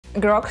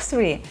Grok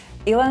 3,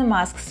 Elon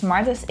Musk's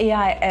smartest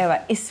AI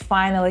ever, is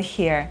finally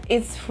here.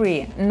 It's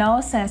free,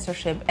 no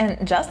censorship,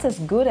 and just as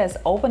good as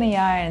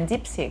OpenAI and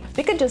DeepSeek.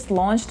 Pika just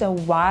launched a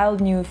wild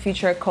new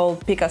feature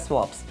called Pika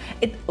Swaps.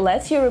 It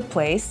lets you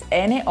replace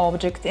any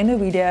object in a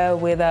video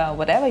with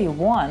whatever you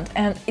want,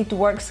 and it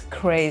works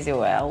crazy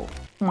well.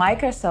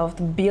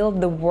 Microsoft built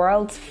the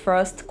world's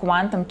first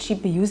quantum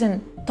chip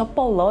using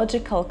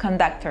topological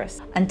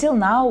conductors. Until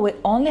now, we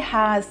only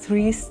had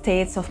 3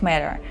 states of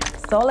matter: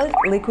 solid,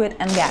 liquid,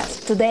 and gas.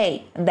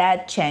 Today,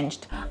 that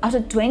changed. After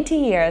 20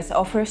 years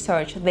of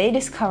research, they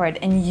discovered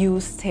a new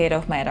state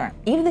of matter.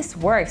 If this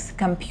works,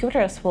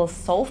 computers will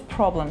solve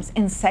problems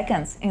in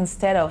seconds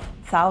instead of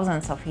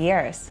thousands of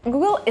years.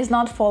 Google is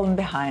not falling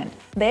behind.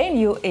 Their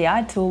new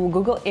AI tool,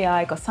 Google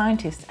AI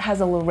Co-Scientist,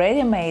 has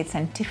already made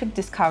scientific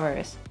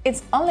discoveries.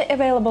 It's only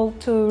available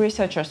to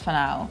researchers for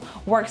now.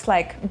 Works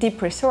like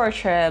Deep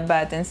Researcher,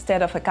 but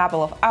instead of a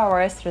couple of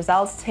hours,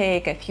 results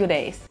take a few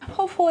days.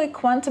 Hopefully,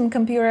 quantum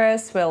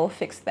computers will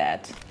fix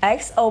that.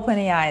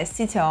 Ex-OpenAI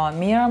CTO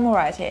Mira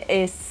Murati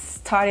is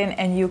starting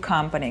a new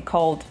company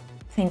called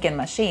Thinking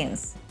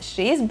Machines.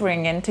 She's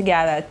bringing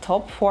together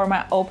top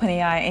former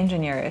OpenAI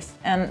engineers,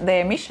 and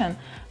their mission: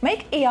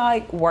 make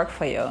AI work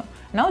for you.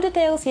 No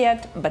details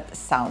yet, but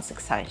sounds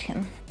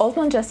exciting.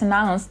 Altman just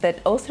announced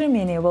that O3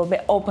 Mini will be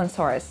open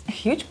source. A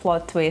huge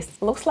plot twist.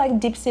 Looks like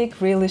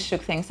DeepSeek really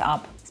shook things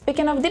up.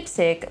 Speaking of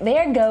DeepSeek, they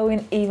are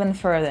going even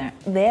further.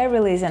 They're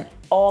releasing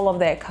all of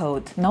their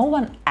code. No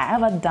one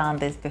ever done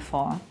this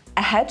before.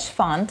 A hedge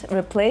fund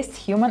replaced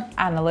human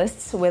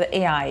analysts with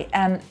AI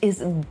and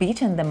is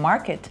beating the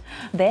market.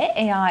 Their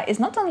AI is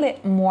not only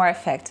more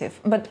effective,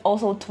 but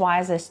also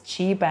twice as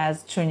cheap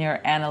as junior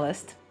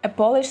analysts. A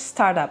Polish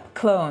startup,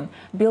 Clone,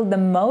 built the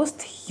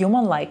most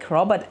human-like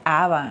robot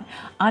ever.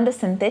 Under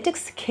synthetic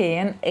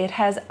skin, it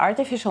has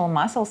artificial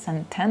muscles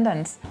and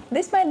tendons.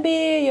 This might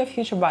be your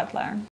future butler.